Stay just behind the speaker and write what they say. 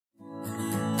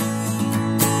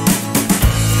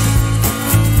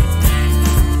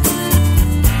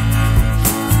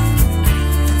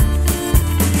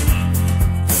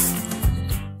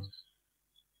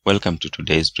Welcome to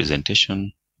today's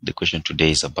presentation. The question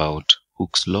today is about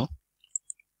Hooke's law.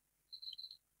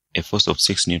 A force of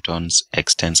 6 newtons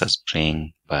extends a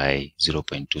spring by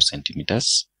 0.2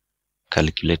 centimeters.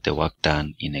 Calculate the work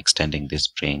done in extending this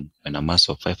spring when a mass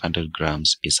of 500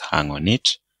 grams is hung on it,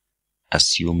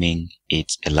 assuming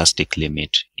its elastic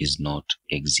limit is not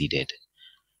exceeded.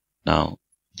 Now,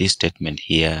 this statement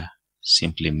here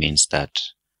simply means that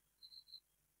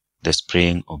the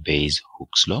spring obeys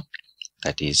Hooke's law,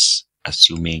 that is,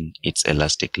 assuming its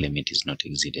elastic limit is not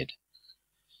exceeded.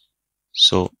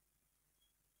 So,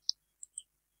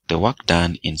 the work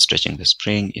done in stretching the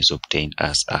spring is obtained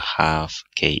as a half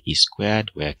Ke squared,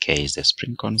 where K is the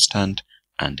spring constant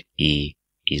and E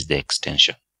is the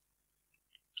extension.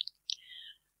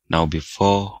 Now,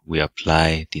 before we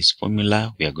apply this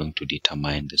formula, we are going to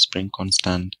determine the spring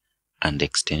constant and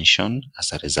extension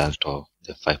as a result of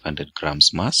the 500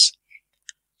 grams mass.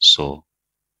 So,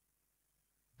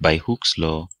 by Hooke's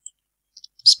law,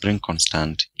 spring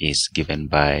constant is given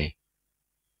by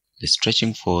the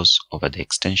stretching force over the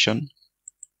extension,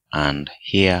 and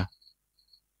here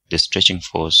the stretching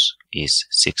force is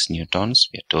 6 newtons.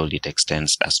 We are told it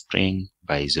extends a spring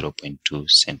by 0.2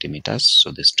 centimeters.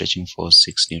 So the stretching force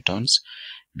 6 newtons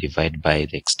divided by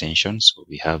the extension. So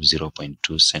we have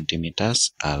 0.2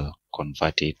 centimeters. I'll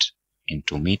convert it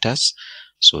into meters.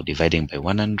 So dividing by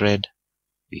 100,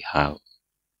 we have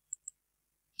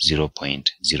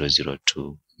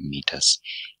 0.002 meters.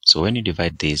 So when you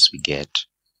divide this, we get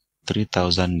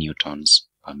 3000 newtons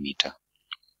per meter.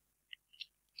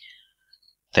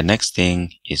 The next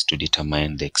thing is to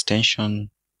determine the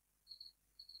extension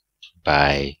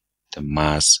by the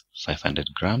mass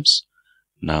 500 grams.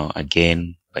 Now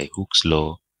again, by Hooke's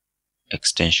law,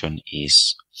 extension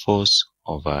is force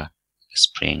over the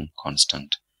spring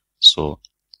constant. So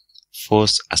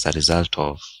force as a result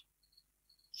of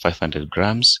 500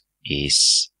 grams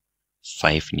is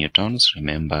 5 newtons.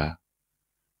 Remember,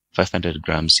 500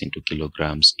 grams into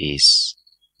kilograms is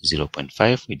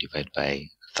 0.5. We divide by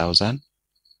 1000,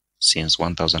 since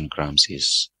 1000 grams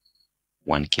is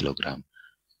 1 kilogram.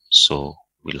 So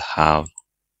we'll have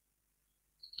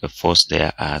the force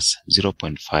there as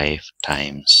 0.5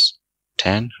 times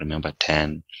 10. Remember,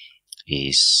 10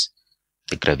 is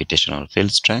the gravitational field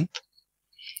strength.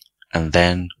 And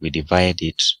then we divide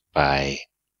it by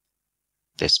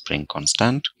the spring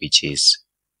constant, which is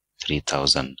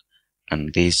 3000.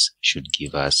 And this should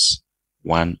give us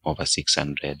 1 over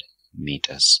 600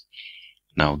 meters.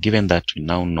 Now, given that we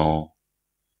now know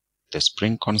the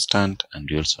spring constant and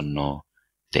we also know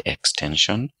the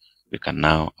extension, we can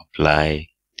now apply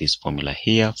this formula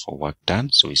here for work done.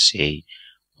 So we say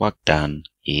work done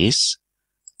is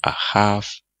a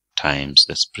half times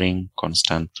the spring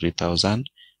constant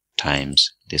 3000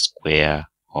 times the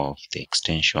square of the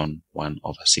extension 1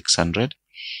 over 600.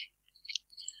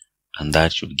 And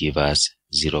that should give us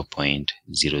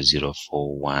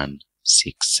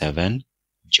 0.004167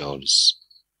 joules.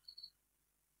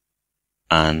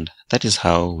 And that is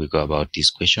how we go about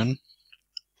this question.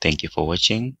 Thank you for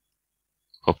watching.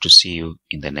 Hope to see you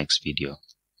in the next video.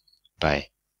 Bye.